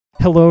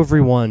Hello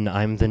everyone,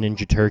 I'm the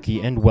Ninja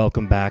Turkey, and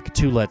welcome back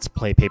to Let's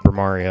Play Paper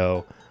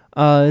Mario.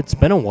 It's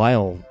been a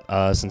while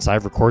since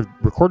I've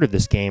recorded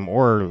this game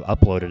or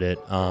uploaded it.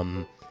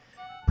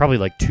 Probably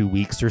like 2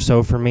 weeks or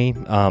so for me,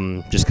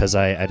 just because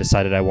I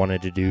decided I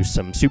wanted to do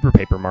some Super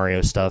Paper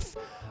Mario stuff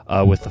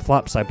with the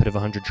flop side pit of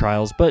 100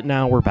 trials, but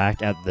now we're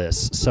back at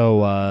this.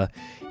 So,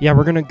 yeah,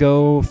 we're gonna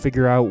go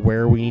figure out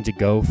where we need to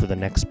go for the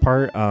next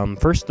part.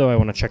 First, though, I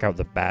want to check out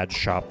the badge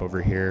shop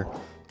over here,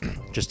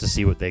 just to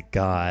see what they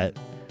got.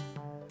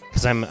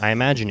 Because I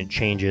imagine it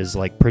changes,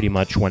 like, pretty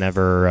much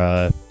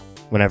whenever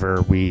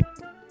we,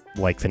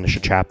 like, finish a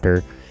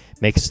chapter.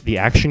 Makes the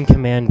action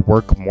command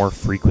work more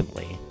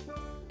frequently.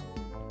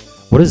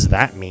 What does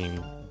that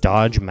mean?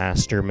 Dodge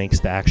Master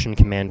makes the action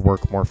command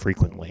work more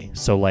frequently.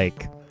 So,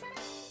 like,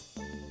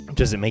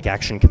 does it make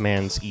action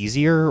commands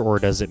easier, or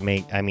does it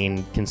make, I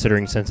mean,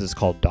 considering since it's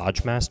called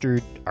Dodge Master,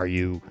 are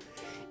you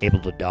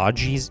able to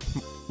dodge,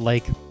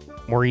 like,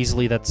 more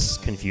easily? That's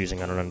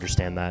confusing, I don't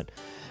understand that.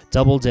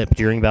 Double dip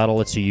during battle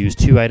lets you use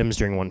 2 items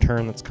during 1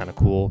 turn. That's kind of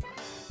cool.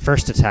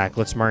 First attack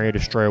lets Mario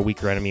destroy a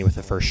weaker enemy with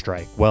the first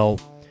strike. Well,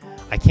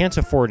 I can't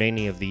afford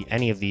any of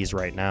these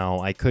right now.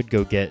 I could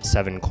go get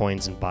 7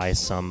 coins and buy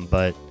some,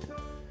 but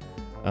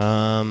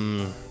I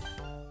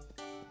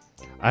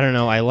don't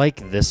know. I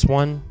like this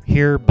one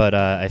here, but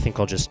I think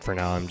I'll just, for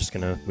now, I'm just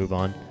gonna move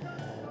on.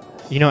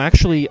 You know,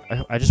 actually,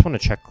 I just want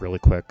to check really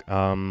quick.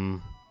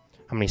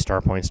 How many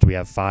star points do we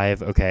have?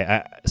 5.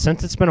 Okay,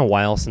 since it's been a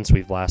while since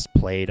we've last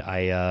played,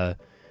 I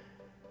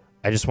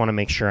just want to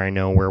make sure I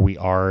know where we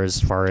are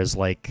as far as,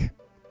 like,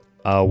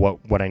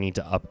 what I need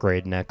to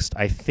upgrade next.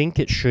 I think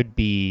it should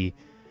be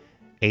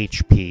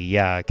HP,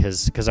 yeah,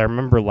 because I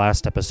remember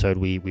last episode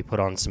we put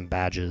on some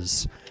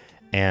badges,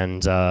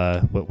 and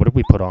what did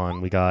we put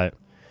on? We got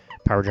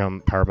Power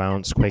Jump, Power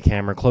Bounce, Quake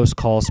Hammer, Close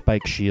Call,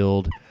 Spike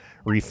Shield,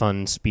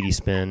 Refund, Speedy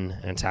Spin,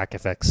 and Attack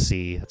FX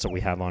C. That's what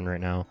we have on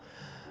right now.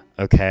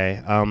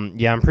 Okay,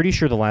 yeah, I'm pretty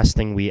sure the last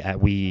thing we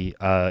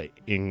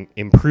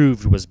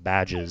improved was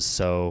badges,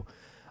 so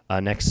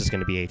next is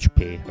going to be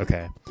HP.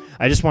 Okay,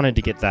 I just wanted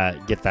to get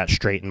that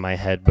straight in my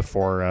head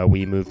before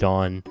we moved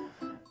on,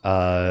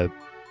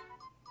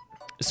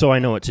 so I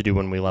know what to do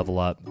when we level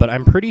up. But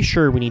I'm pretty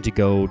sure we need to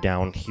go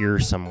down here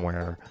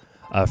somewhere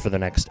for the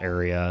next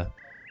area.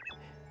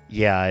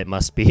 Yeah, it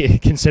must be,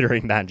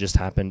 considering that just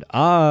happened.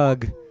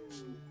 Ugh!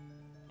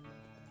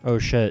 Oh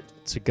shit,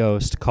 it's a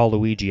ghost. Call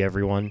Luigi,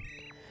 everyone.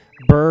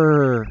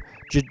 Brr!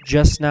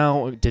 Just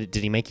now, did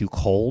he make you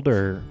cold,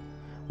 or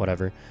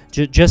whatever?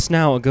 Just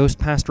now, a ghost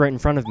passed right in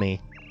front of me.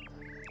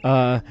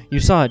 You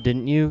saw it,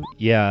 didn't you?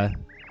 Yeah.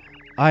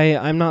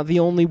 I'm not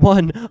the only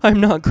one. I'm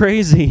not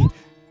crazy.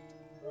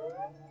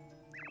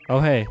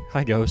 Oh, hey.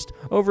 Hi, ghost.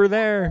 Over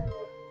there.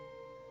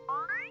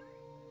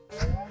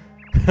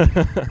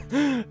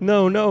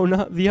 No,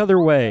 not the other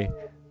way.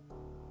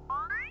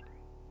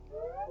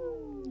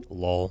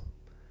 Lol.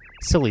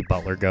 Silly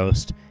butler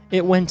ghost.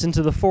 It went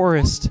into the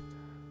forest.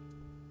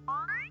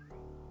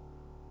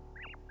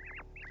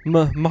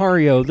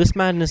 Mario, this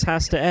madness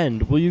has to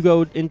end. Will you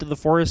go into the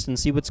forest and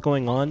see what's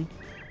going on?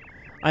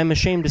 I'm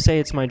ashamed to say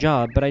it's my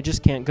job, but I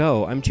just can't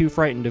go. I'm too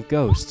frightened of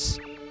ghosts.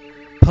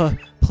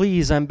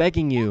 Please, I'm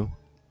begging you.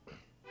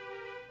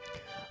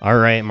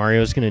 Alright,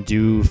 Mario's gonna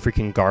do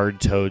freaking guard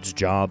Toad's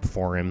job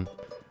for him.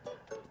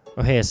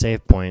 Oh, hey, a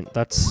save point.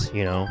 That's,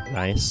 you know,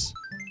 nice.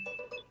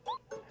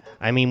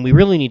 I mean, we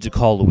really need to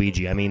call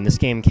Luigi. I mean, this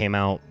game came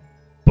out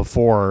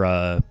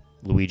before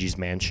Luigi's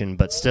Mansion,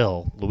 but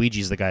still,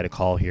 Luigi's the guy to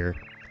call here.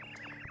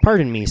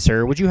 Pardon me,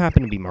 sir. Would you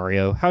happen to be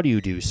Mario? How do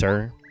you do,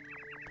 sir?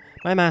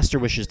 My master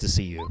wishes to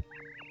see you.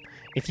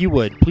 If you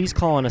would, please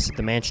call on us at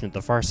the mansion at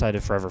the far side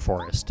of Forever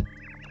Forest.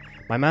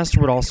 My master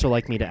would also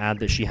like me to add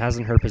that she has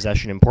in her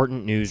possession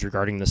important news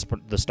regarding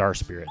the star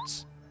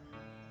spirits.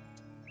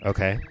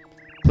 Okay.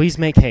 Please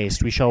make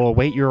haste. We shall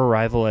await your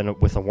arrival and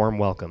with a warm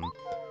welcome.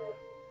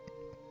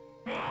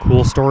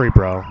 Cool story,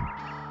 bro.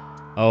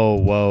 Oh,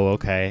 whoa,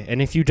 okay.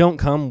 And if you don't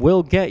come,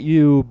 we'll get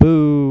you,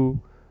 boo.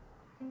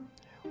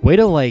 Way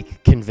to,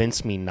 like,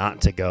 convince me not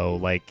to go.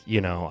 Like,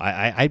 you know,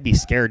 I'd be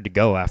scared to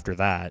go after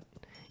that.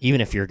 Even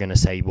if you're gonna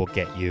say we'll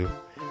get you.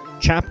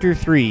 Chapter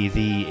 3,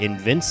 The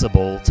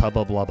Invincible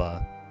Tubba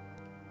Blubba.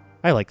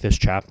 I like this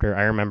chapter.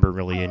 I remember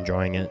really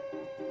enjoying it.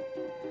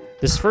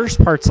 This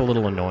first part's a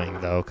little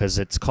annoying, though, because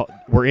it's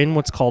we're in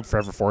what's called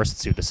Forever Forest.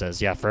 Let's see what this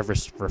says. Yeah,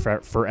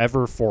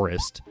 Forever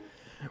Forest.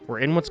 We're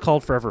in what's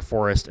called Forever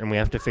Forest, and we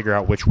have to figure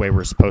out which way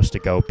we're supposed to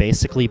go,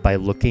 basically by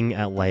looking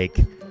at, like,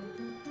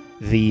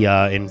 the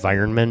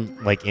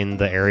environment, like, in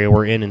the area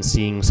we're in and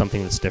seeing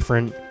something that's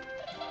different.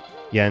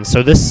 Yeah, and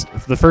so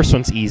the first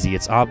one's easy.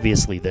 It's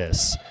obviously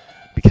this,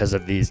 because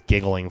of these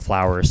giggling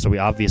flowers, so we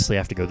obviously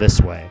have to go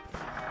this way.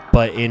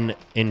 But in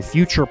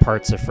future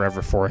parts of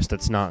Forever Forest,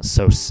 it's not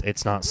so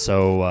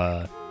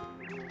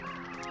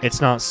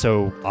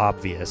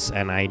obvious,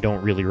 and I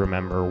don't really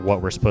remember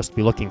what we're supposed to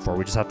be looking for.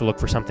 We just have to look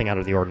for something out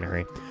of the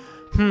ordinary.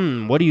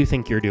 What do you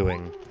think you're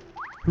doing?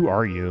 Who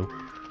are you?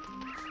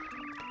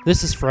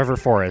 This is Forever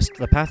Forest.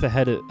 The path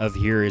ahead of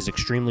here is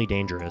extremely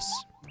dangerous.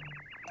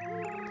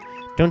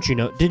 Don't you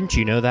know? Didn't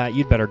you know that?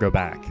 You'd better go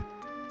back.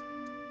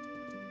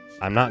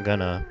 I'm not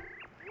gonna.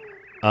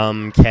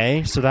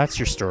 Okay, so that's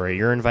your story.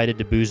 You're invited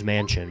to Boo's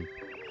mansion.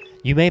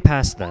 You may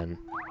pass then.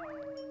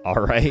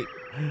 Alright.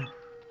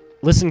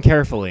 Listen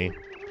carefully.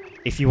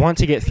 If you want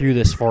to get through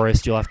this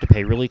forest, you'll have to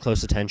pay really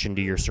close attention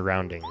to your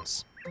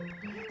surroundings.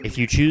 If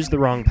you choose the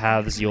wrong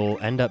paths, you'll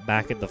end up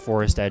back at the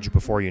forest edge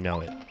before you know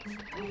it.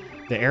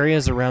 The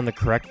areas around the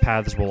correct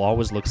paths will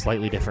always look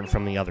slightly different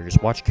from the others.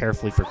 Watch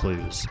carefully for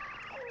clues.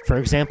 For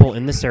example,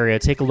 in this area,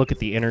 take a look at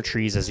the inner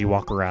trees as you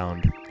walk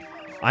around.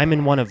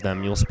 In one of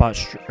them, you'll spot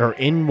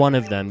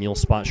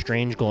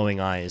strange glowing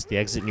eyes. The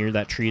exit near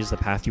that tree is the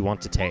path you want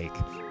to take.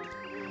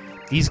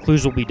 These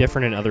clues will be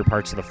different in other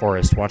parts of the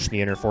forest. Watch the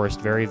inner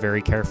forest very,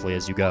 very carefully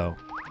as you go.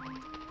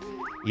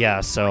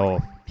 Yeah, so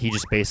he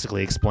just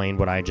basically explained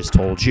what I just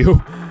told you.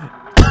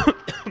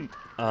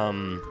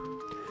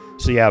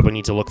 So yeah, we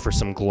need to look for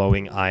some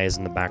glowing eyes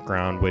in the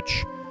background,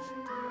 which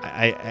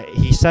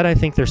he said I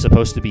think they're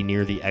supposed to be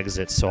near the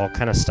exit, so I'll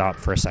kind of stop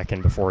for a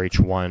second before each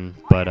one.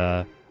 But,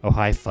 oh,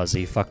 hi,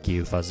 Fuzzy. Fuck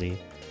you, Fuzzy.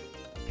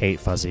 Hate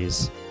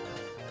Fuzzies.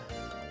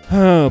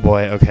 Oh,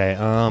 boy, okay,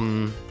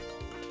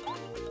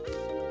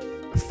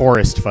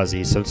 Forest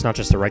Fuzzy, so it's not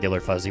just a regular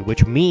Fuzzy,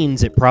 which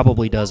means it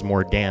probably does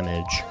more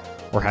damage,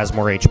 or has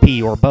more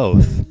HP, or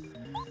both.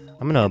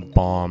 I'm gonna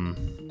bomb.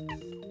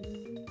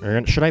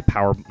 Or should I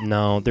power...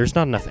 No, there's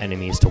not enough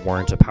enemies to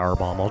warrant a power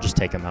bomb. I'll just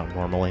take them out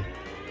normally.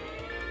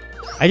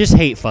 I just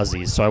hate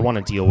Fuzzies, so I want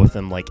to deal with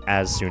them, like,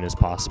 as soon as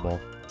possible.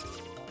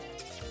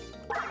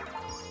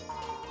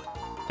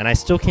 And I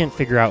still can't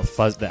figure out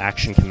the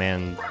action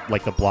command,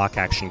 like the block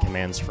action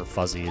commands for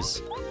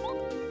Fuzzies.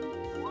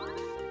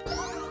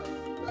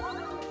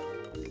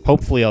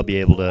 Hopefully I'll be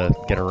able to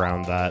get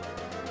around that.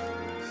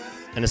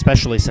 And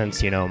especially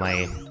since, you know,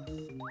 my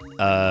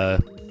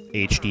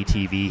HD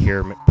TV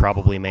here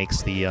probably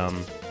makes the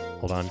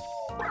hold on.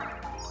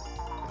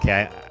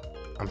 Okay,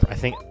 I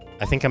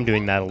think I'm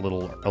doing that a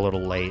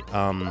little late.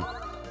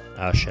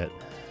 Oh shit.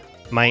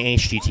 My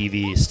HD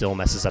TV still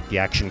messes up the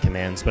action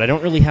commands, but I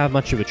don't really have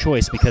much of a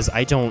choice because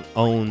I don't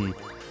own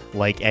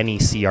like any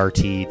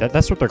CRT.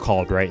 That's what they're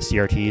called, right?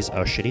 CRTs.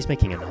 Oh shit, he's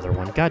making another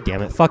one. God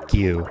damn it. Fuck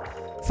you.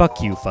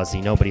 Fuck you,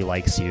 Fuzzy. Nobody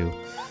likes you.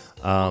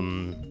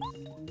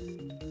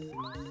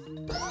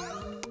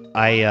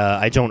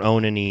 I don't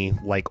own any,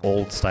 like,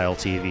 old-style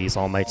TVs.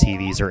 All my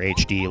TVs are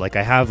HD. Like,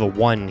 I have a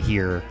one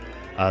here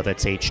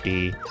that's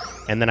HD,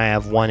 and then I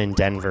have one in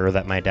Denver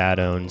that my dad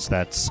owns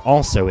that's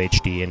also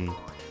HD, and,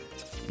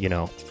 you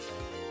know.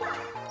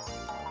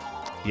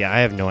 Yeah, I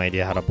have no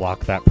idea how to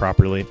block that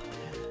properly.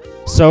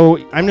 So,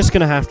 I'm just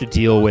gonna have to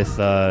deal with,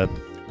 the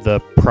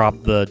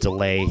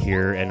delay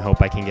here and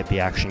hope I can get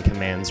the action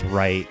commands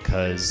right,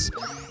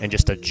 and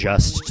just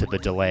adjust to the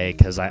delay,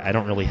 because I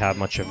don't really have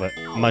much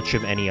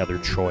of any other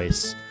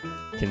choice,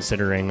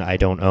 considering I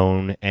don't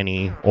own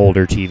any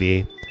older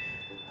TV.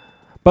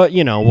 But,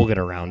 you know, we'll get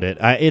around it.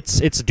 It's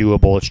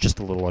doable, it's just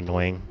a little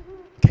annoying.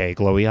 Okay,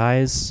 glowy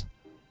eyes?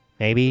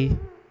 Maybe?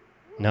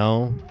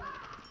 No?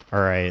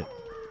 Alright.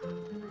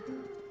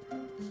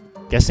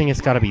 Guessing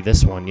it's gotta be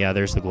this one. Yeah,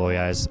 there's the glowy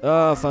eyes.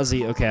 Oh,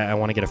 Fuzzy. Okay, I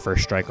want to get a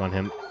first strike on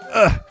him.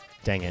 Ugh!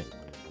 Dang it.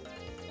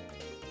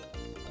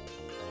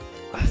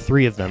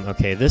 3 of them.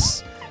 Okay,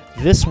 this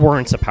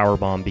warrants a power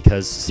bomb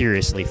because,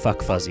 seriously,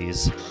 fuck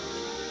Fuzzies.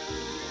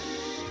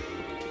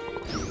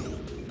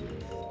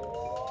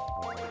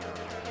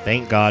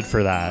 Thank God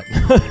for that.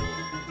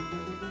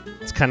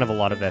 It's kind of a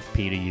lot of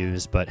FP to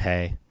use, but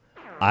hey.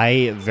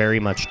 I very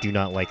much do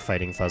not like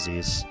fighting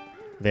Fuzzies.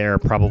 They're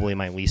probably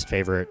my least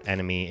favorite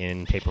enemy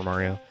in Paper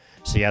Mario.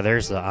 So yeah,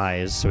 there's the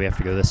eyes, so we have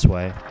to go this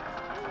way.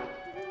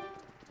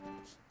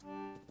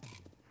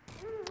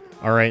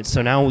 Alright,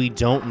 so now we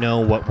don't know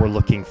what we're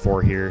looking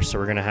for here, so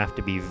we're gonna have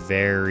to be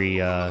very,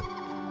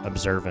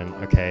 observant.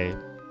 Okay.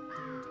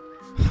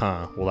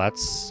 Huh, well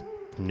that's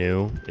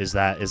new. Is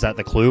that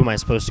the clue? Am I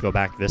supposed to go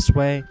back this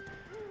way?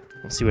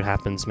 Let's see what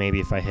happens maybe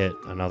if I hit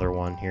another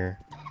one here.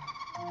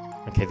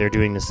 Okay, they're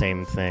doing the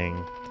same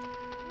thing.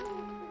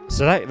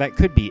 So that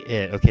could be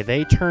it. Okay,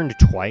 they turned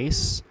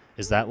twice.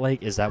 Is that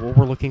what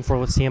we're looking for?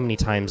 Let's see how many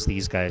times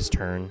these guys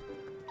turn.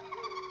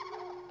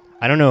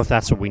 I don't know if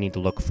that's what we need to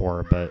look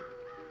for, but...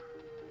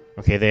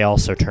 Okay, they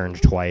also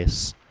turned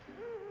twice.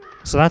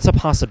 So that's a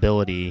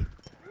possibility.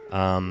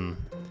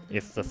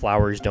 If the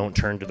flowers don't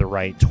turn to the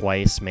right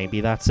twice,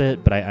 maybe that's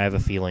it, but I have a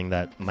feeling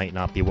that might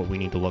not be what we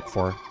need to look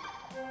for.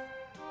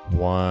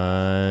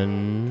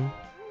 1...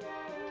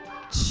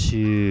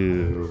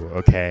 2...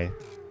 Okay.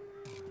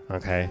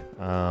 Okay,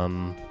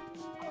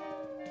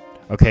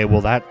 okay,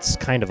 well that's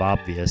kind of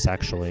obvious,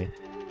 actually.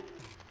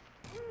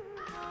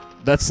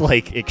 That's,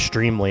 like,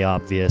 extremely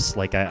obvious.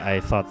 Like, I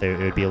thought that it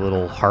would be a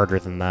little harder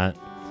than that.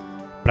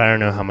 But I don't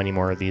know how many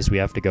more of these we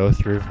have to go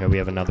through. Okay, we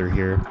have another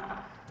here.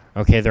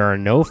 Okay, there are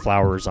no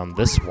flowers on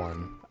this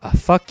one.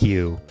 Fuck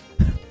you.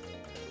 I'm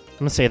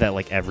gonna say that,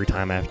 like, every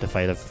time I have to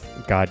fight a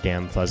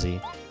goddamn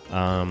Fuzzy.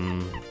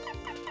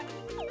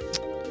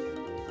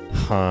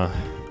 Huh.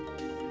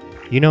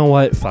 You know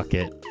what? Fuck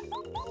it.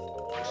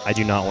 I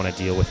do not want to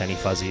deal with any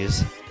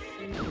Fuzzies.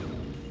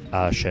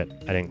 Shit.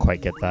 I didn't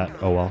quite get that.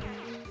 Oh well.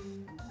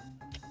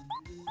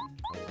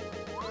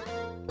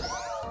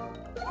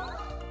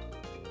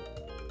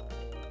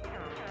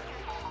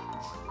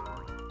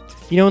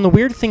 You know, and the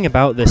weird thing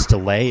about this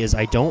delay is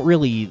I don't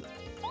really...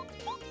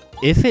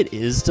 If it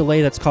is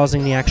delay that's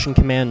causing the action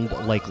command,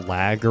 like,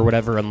 lag or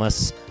whatever,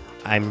 unless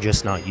I'm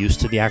just not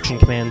used to the action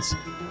commands,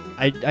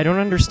 I don't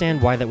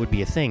understand why that would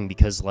be a thing,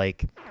 because,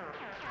 like,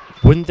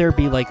 wouldn't there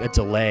be, like, a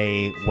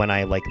delay when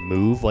I, like,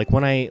 move? Like,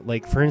 when I,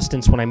 like, for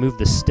instance, when I move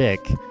the stick,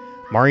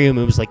 Mario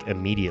moves, like,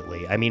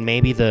 immediately. I mean,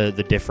 maybe the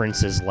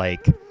difference is,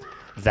 like,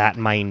 that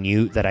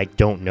minute that I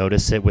don't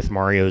notice it with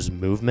Mario's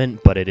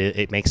movement, but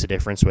it makes a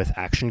difference with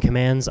action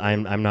commands.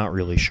 I'm not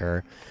really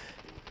sure.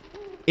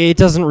 It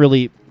doesn't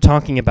really...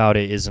 Talking about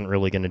it isn't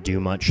really going to do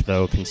much,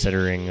 though,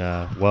 considering...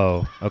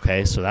 whoa.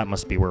 Okay, so that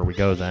must be where we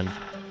go, then.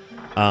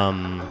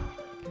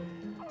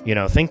 You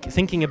know,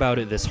 thinking about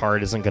it this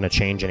hard isn't going to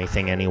change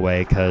anything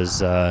anyway,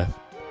 because,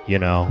 you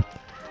know...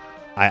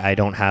 I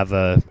don't have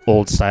a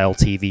old-style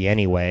TV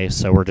anyway,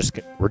 so we're just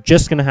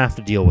going to have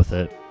to deal with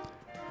it.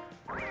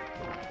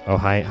 Oh,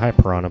 hi,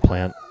 Piranha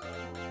Plant.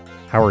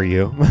 How are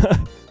you?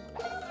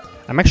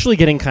 I'm actually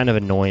getting kind of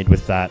annoyed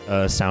with that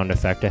sound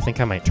effect. I think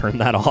I might turn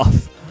that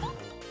off.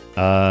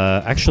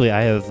 Actually,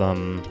 I have,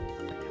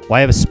 well, I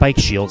have a spike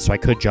shield, so I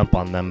could jump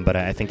on them, but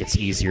I think it's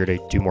easier to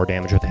do more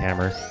damage with a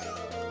hammer.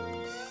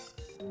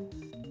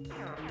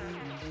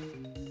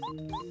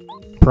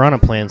 Piranha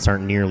Plants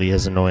aren't nearly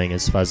as annoying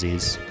as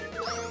Fuzzies.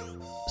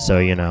 So,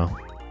 you know.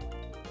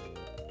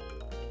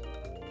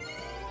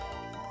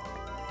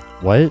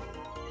 What?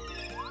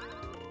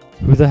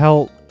 Who the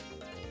hell?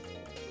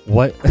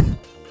 What?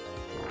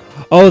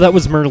 Oh, that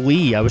was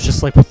Merlee. I was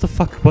just like, what the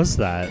fuck was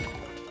that?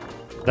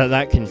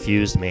 That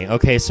confused me.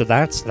 Okay, so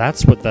that's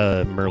what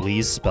the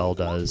Merlee's spell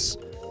does.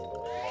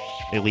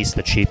 At least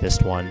the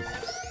cheapest one.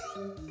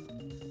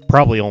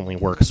 Probably only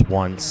works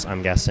once,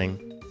 I'm guessing.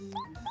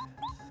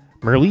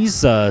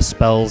 Merlee's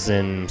spells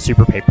in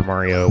Super Paper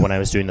Mario, when I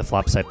was doing the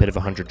Flopside Pit of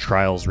 100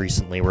 Trials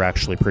recently, were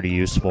actually pretty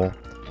useful.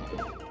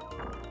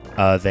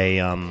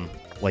 They,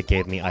 like,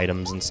 gave me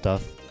items and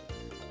stuff.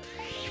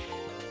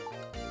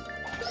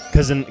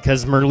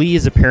 Because Merlee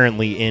is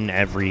apparently in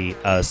every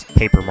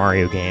Paper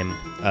Mario game,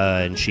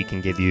 and she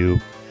can give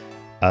you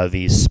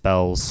these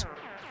spells.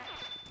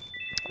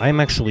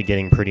 I'm actually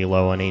getting pretty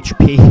low on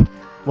HP.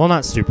 Well,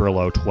 not super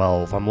low,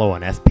 12. I'm low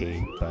on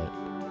FP, but...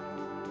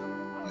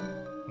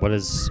 What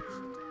is...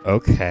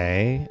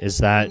 Okay, is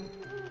that...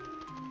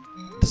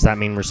 Does that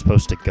mean we're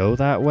supposed to go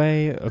that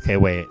way? Okay,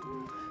 wait.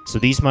 So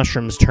these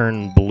mushrooms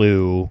turn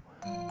blue...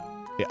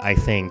 I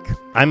think.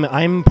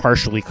 I'm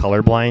partially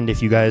colorblind,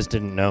 if you guys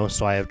didn't know,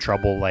 so I have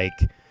trouble, like,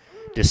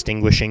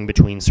 distinguishing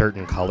between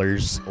certain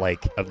colors,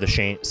 like, of the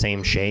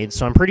same shade.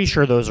 So I'm pretty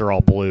sure those are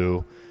all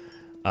blue.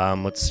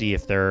 Let's see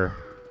if they're...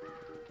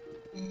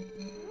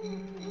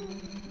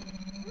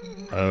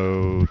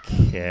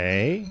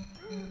 Okay.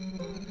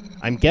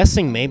 I'm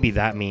guessing maybe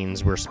that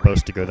means we're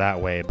supposed to go that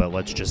way, but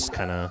let's just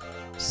kind of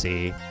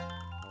see.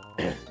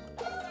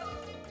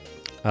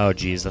 Oh,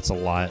 geez, that's a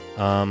lot.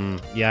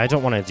 Yeah, I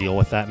don't want to deal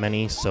with that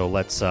many, so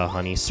let's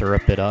honey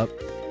syrup it up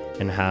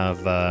and have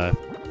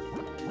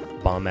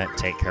Bombette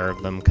take care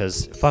of them,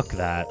 because fuck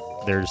that.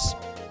 There's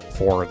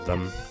 4 of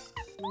them.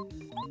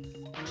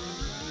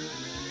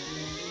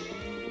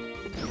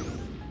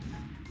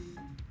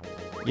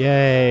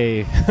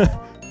 Yay!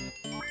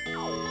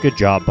 Good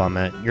job,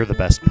 Bombette. You're the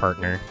best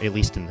partner, at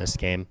least in this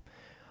game.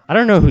 I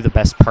don't know who the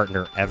best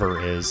partner ever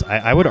is.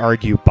 I would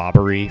argue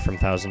Bobbery from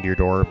Thousand Year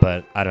Door,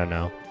 but I don't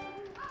know.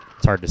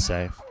 It's hard to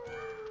say.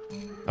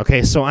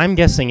 Okay, so I'm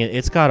guessing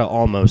it's gotta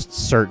almost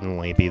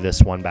certainly be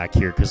this one back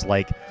here, because,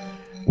 like,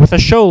 with a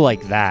show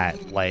like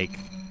that, like,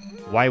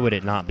 why would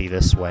it not be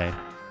this way?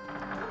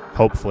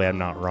 Hopefully I'm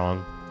not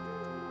wrong.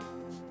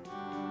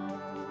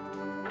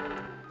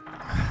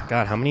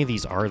 God, how many of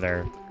these are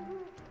there?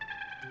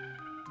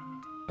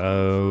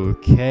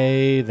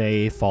 Okay,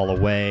 they fall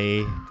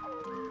away.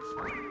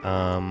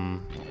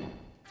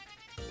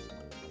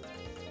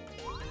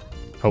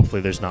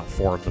 Hopefully there's not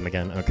 4 of them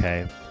again.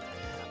 Okay.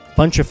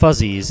 Bunch of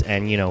Fuzzies,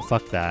 and, you know,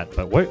 fuck that.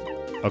 But what...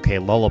 Okay,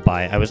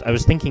 Lullaby. I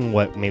was thinking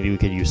what maybe we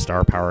could use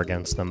Star Power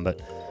against them, but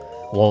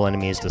lull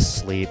enemies to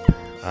sleep.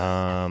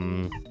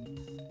 I'll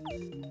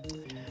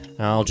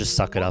just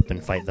suck it up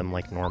and fight them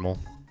like normal.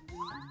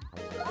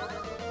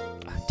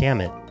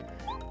 Damn it.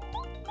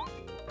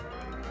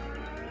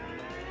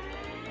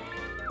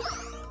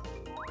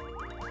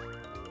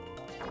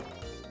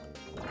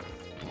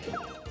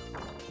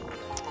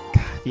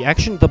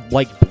 The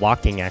like,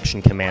 blocking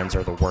action commands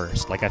are the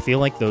worst. Like, I feel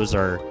like those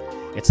are...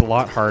 It's a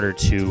lot harder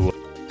to...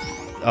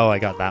 Oh, I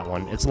got that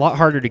one. It's a lot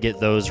harder to get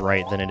those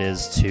right than it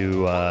is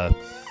to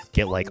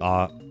get, like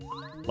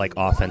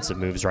offensive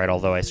moves right,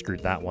 although I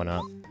screwed that one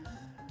up.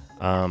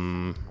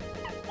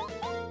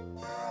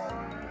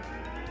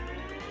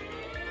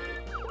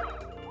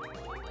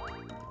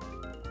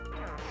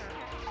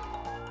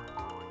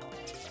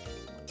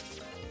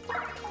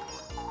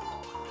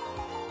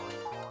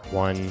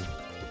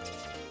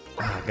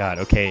 Oh, God,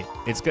 okay.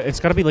 It's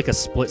got to be like a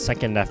split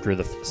second after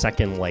the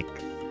second, like,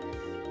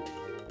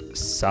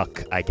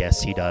 suck, I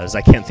guess he does.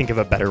 I can't think of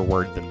a better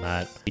word than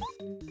that.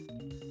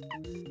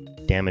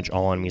 Damage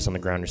all enemies on the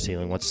ground or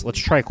ceiling. Let's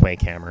try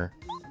Quake Hammer.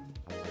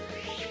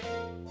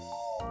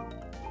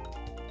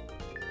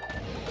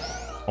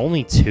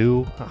 Only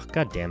 2? Oh,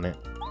 God damn it.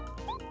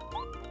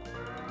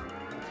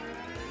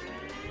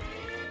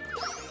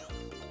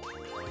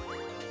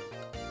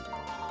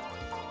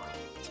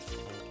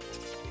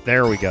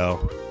 There we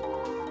go.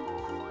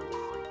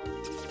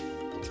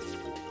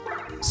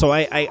 So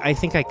I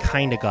think I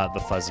kind of got the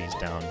Fuzzies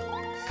down.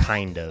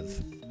 Kind of.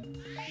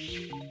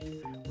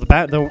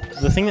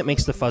 The thing that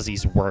makes the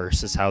Fuzzies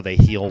worse is how they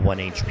heal 1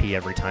 HP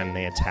every time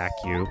they attack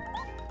you.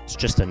 It's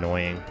just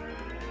annoying.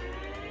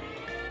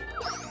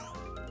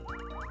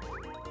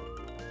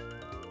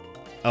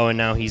 Oh, and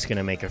now he's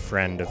gonna make a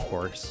friend, of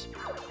course.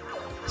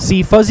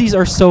 See, Fuzzies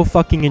are so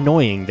fucking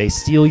annoying. They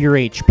steal your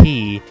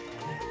HP,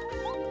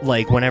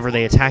 like, whenever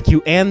they attack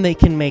you, and they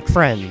can make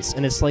friends.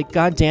 And it's like,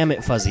 God damn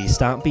it, Fuzzy,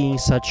 stop being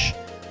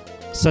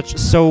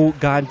so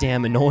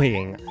goddamn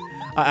annoying.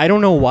 I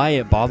don't know why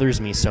it bothers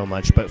me so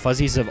much, but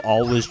Fuzzies have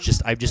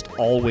I've just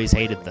always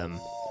hated them.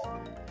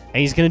 And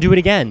he's gonna do it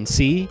again,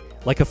 see?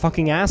 Like a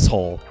fucking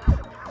asshole.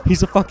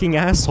 He's a fucking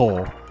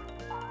asshole.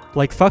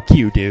 Like, fuck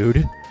you,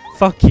 dude.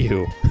 Fuck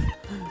you.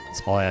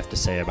 That's all I have to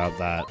say about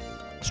that.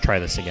 Let's try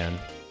this again.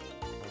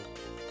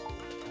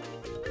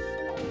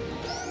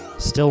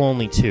 Still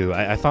only 2.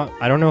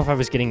 I don't know if I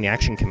was getting the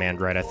action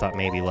command right. I thought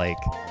maybe, like,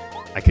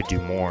 I could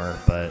do more,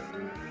 but...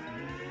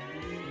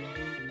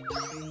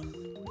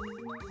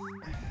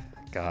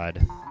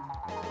 God.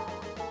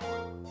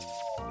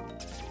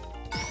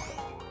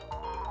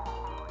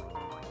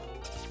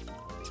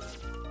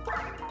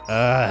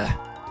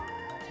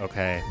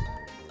 Okay.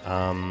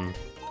 I'm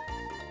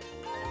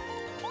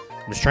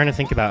just trying to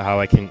think about how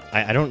I can...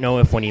 I don't know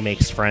if when he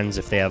makes friends,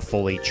 if they have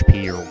full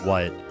HP or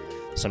what.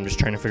 So I'm just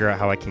trying to figure out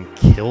how I can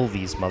kill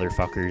these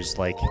motherfuckers,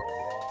 like,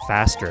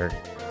 faster.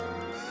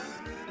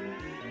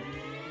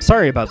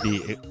 Sorry about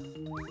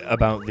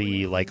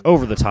the, like,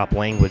 over-the-top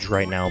language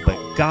right now, but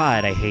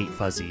God, I hate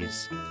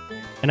Fuzzies.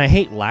 And I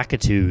hate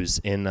Lakitus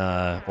in,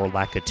 or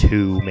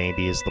Lakitu,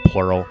 maybe, is the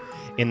plural,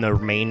 in the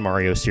main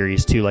Mario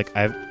series, too. Like,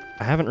 I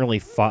haven't really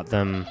fought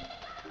them...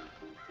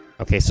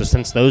 Okay, so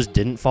since those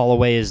didn't fall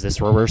away, is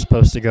this where we're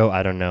supposed to go?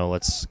 I don't know,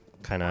 let's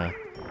kind of...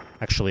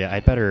 Actually,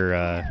 I'd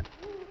better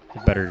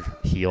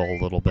heal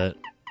a little bit.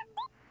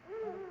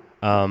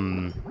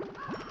 I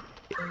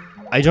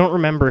don't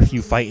remember if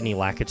you fight any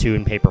Lakitu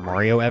in Paper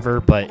Mario ever,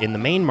 but in the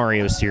main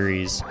Mario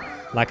series,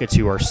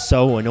 Lakitu are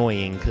so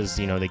annoying because,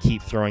 you know, they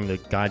keep throwing the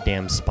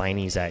goddamn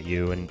spinies at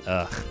you, and,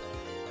 ugh,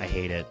 I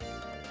hate it.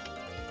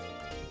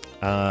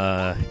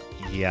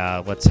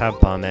 Yeah, let's have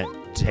Bombette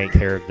take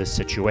care of this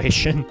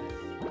situation.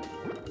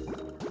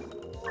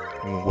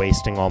 I'm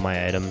wasting all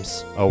my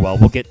items. Oh well,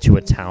 we'll get to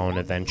a town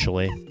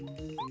eventually.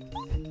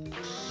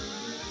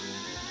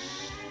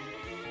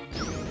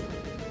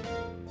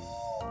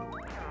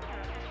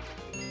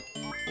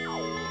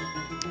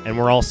 And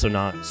we're also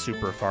not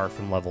super far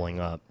from leveling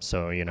up,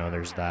 so, you know,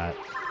 there's that.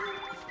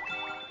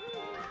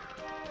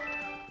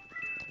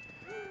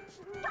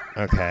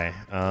 Okay,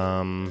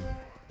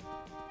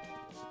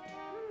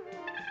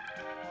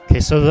 Okay,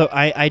 so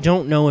I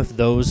don't know if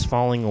those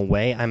falling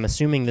away... I'm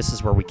assuming this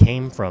is where we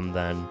came from,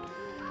 then.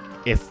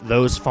 If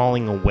those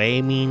falling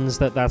away means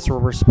that that's where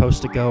we're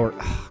supposed to go, or...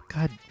 Oh,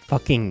 God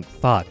fucking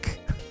fuck.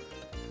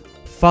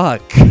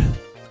 Fuck.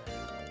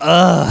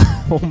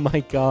 Ugh. Oh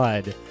my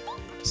God.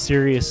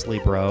 Seriously,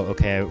 bro.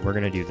 Okay, we're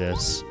gonna do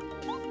this.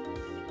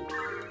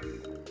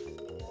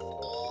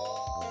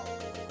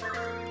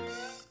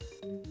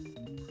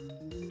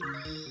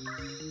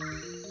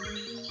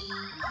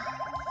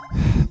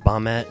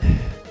 Bombette,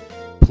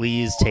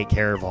 please take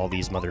care of all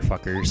these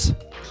motherfuckers.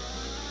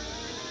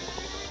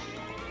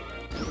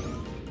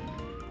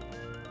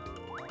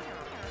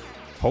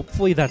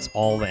 Hopefully that's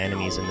all the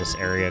enemies in this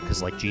area,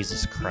 because, like,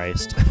 Jesus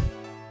Christ.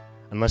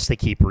 Unless they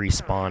keep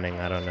respawning,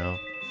 I don't know.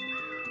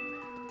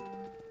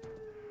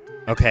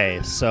 Okay,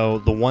 so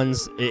the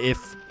ones...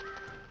 If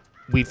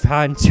we've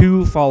had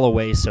 2 fall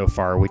away so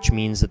far, which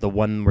means that the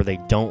one where they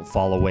don't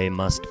fall away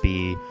must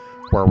be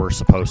where we're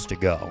supposed to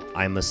go.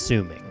 I'm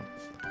assuming.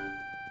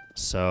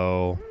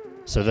 So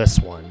this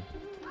one.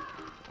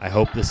 I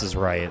hope this is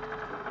right.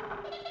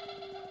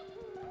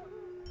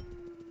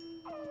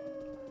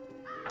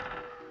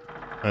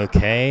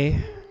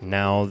 Okay,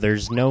 now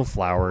there's no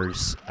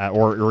flowers,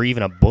 or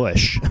even a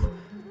bush.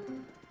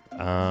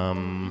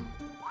 Oh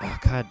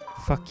God,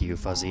 fuck you,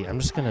 Fuzzy. I'm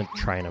just gonna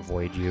try and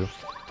avoid you.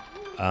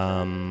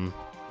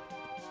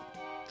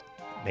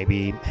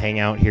 Maybe hang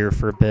out here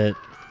for a bit,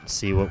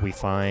 see what we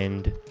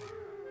find.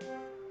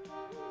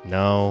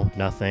 No,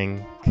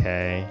 nothing.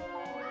 Okay.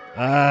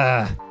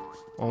 Ah!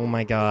 Oh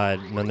my God.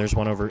 And then there's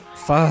one over...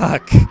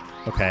 Fuck!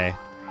 Okay.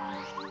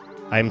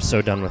 I'm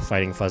so done with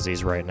fighting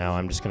Fuzzies right now.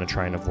 I'm just gonna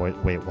try and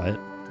avoid... Wait, what?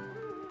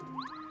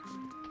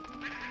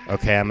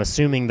 Okay, I'm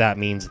assuming that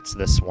means it's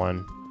this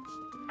one.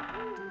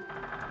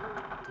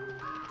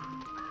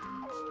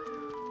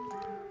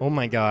 Oh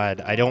my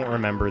god, I don't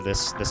remember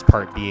this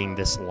part being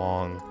this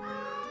long.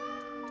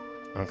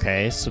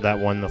 Okay, so that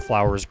one, the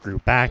flowers grew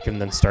back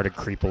and then started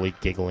creepily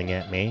giggling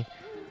at me.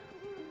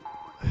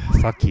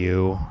 Fuck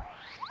you.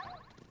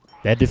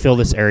 They had to fill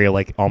this area,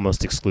 like,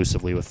 almost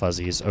exclusively with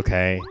fuzzies.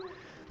 Okay.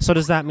 So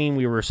does that mean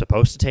we were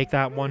supposed to take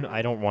that one?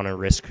 I don't want to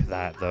risk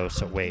that, though,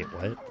 so wait,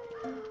 what?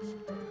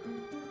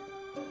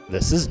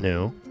 This is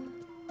new.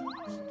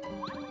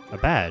 A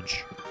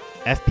badge.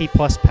 FP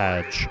plus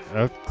badge.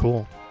 Oh,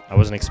 cool. I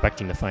wasn't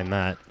expecting to find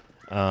that.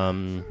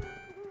 I'm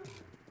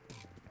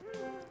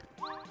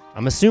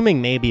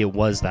assuming maybe it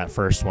was that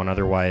first one,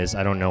 otherwise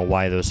I don't know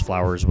why those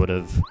flowers would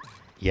have...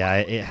 Yeah,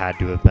 it had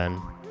to have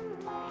been.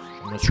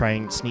 I'm gonna try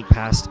and sneak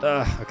past...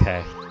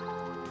 okay.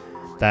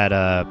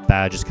 That,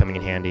 badge is coming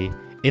in handy.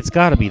 It's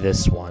gotta be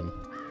this one.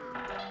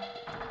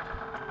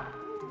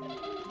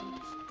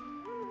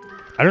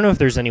 I don't know if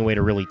there's any way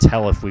to really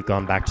tell if we've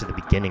gone back to the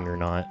beginning or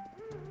not.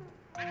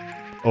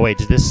 Oh wait,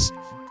 did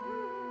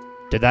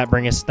that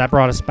bring us... That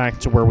brought us back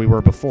to where we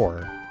were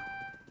before.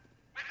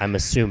 I'm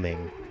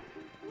assuming.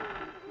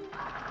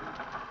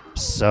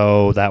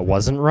 So that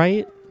wasn't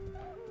right?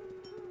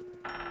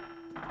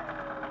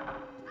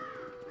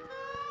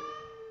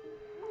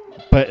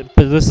 But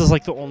this is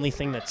like the only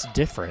thing that's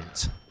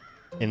different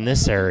in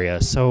this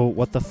area, so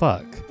what the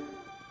fuck?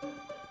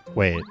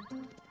 Wait.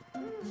 I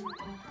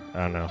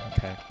don't know,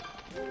 okay.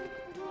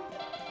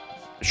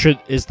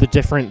 Is the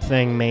different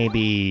thing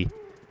maybe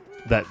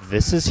that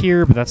this is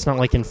here, but that's not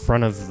like in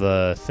front of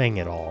the thing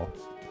at all?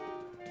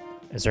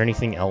 Is there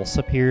anything else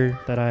up here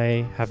that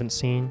I haven't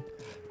seen?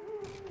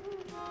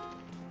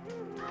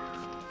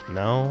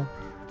 No?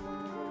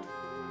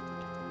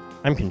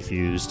 I'm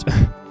confused.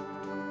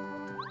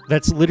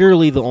 That's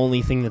literally the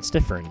only thing that's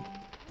different.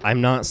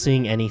 I'm not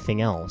seeing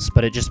anything else,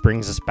 but it just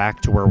brings us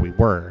back to where we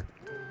were.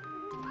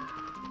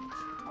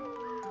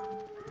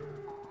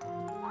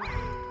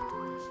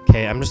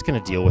 Okay, I'm just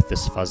gonna deal with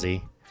this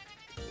fuzzy.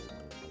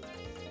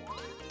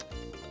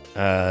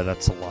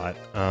 That's a lot.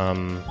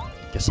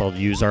 Guess I'll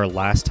use our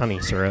last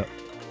honey syrup.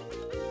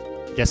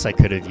 Guess I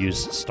could have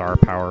used star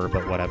power,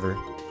 but whatever.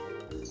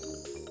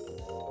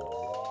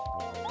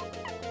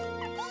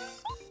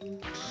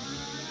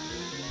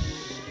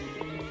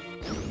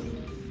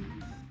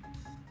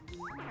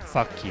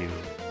 Fuck you.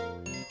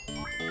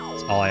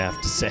 That's all I have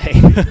to say.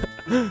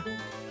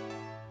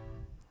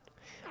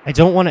 I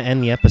don't want to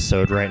end the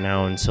episode right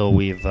now until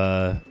we've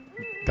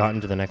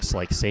gotten to the next,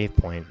 like, save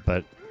point,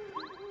 but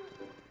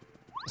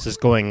this is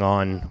going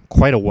on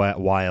quite a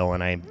while,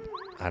 and I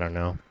don't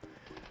know.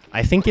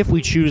 I think if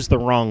we choose the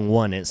wrong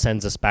one, it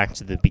sends us back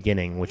to the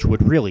beginning, which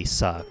would really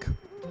suck.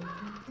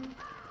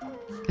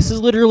 This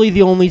is literally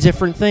the only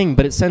different thing,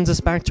 but it sends us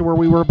back to where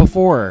we were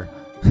before.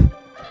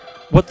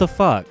 What the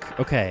fuck?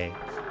 Okay.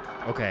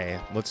 Okay,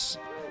 let's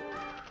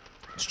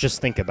just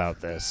think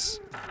about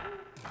this.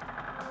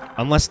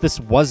 Unless this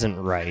wasn't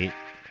right,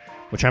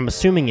 which I'm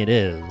assuming it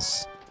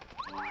is.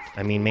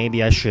 I mean,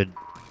 maybe I should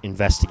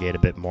investigate a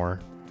bit more.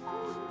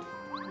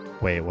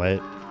 Wait,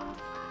 what?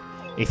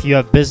 If you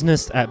have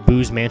business at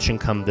Boo's Mansion,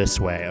 come this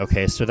way.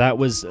 Okay, so that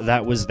was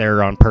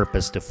there on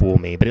purpose to fool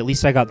me, but at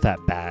least I got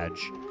that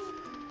badge.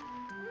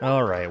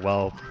 Alright,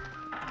 well,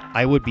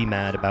 I would be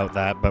mad about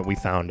that, but we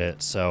found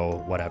it,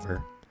 so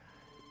whatever.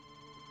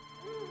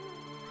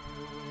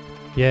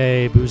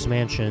 Yay, Boo's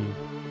Mansion.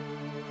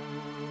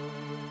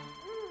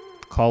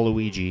 Call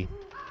Luigi.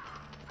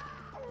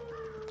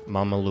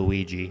 Mama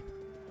Luigi.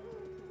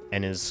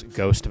 And his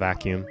ghost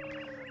vacuum.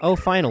 Oh,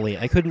 finally,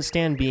 I couldn't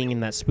stand being in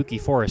that spooky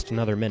forest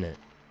another minute.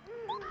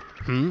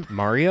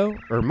 Mario?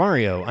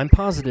 Mario, I'm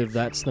positive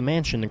that's the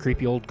mansion the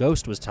creepy old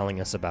ghost was telling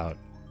us about.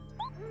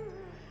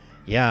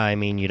 Yeah, I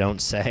mean, you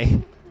don't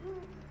say.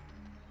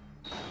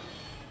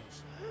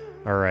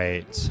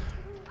 Alright.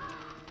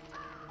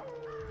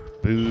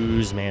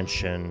 Boo's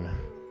Mansion.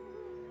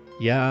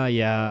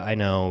 Yeah, I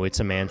know, it's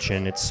a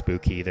mansion, it's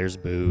spooky, there's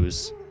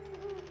booze.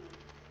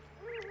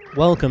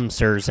 Welcome,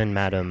 sirs and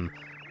madam.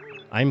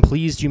 I'm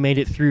pleased you made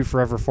it through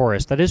Forever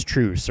Forest. That is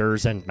true,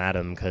 sirs and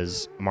madam,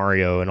 because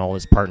Mario and all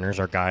his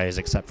partners are guys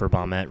except for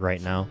Bombette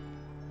right now.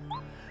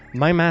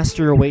 My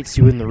master awaits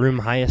you in the room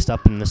highest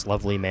up in this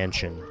lovely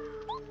mansion.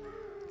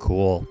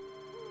 Cool.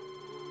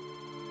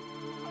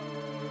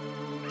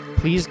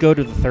 Please go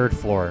to the 3rd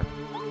floor.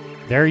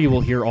 There you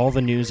will hear all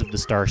the news of the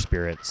Star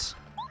Spirits.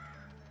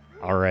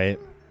 Alright.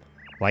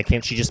 Why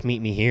can't she just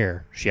meet me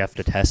here? She have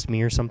to test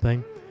me or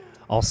something?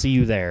 I'll see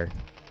you there.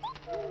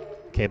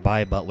 Okay,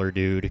 bye, butler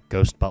dude.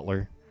 Ghost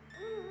butler.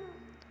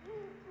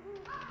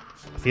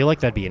 I feel like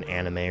that'd be an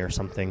anime or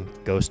something.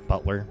 Ghost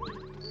butler.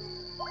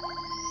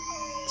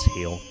 Let's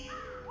heal.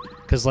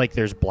 Because, like,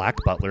 there's Black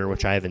Butler,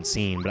 which I haven't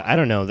seen, but I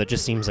don't know. That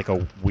just seems like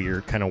a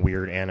weird, kind of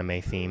weird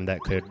anime theme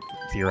that could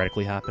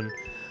theoretically happen.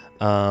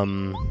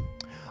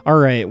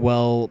 Alright,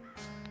 well,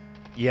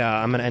 yeah,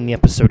 I'm going to end the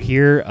episode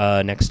here.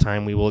 Next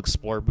time we will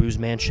explore Boo's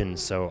Mansion,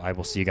 so I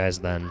will see you guys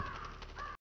then.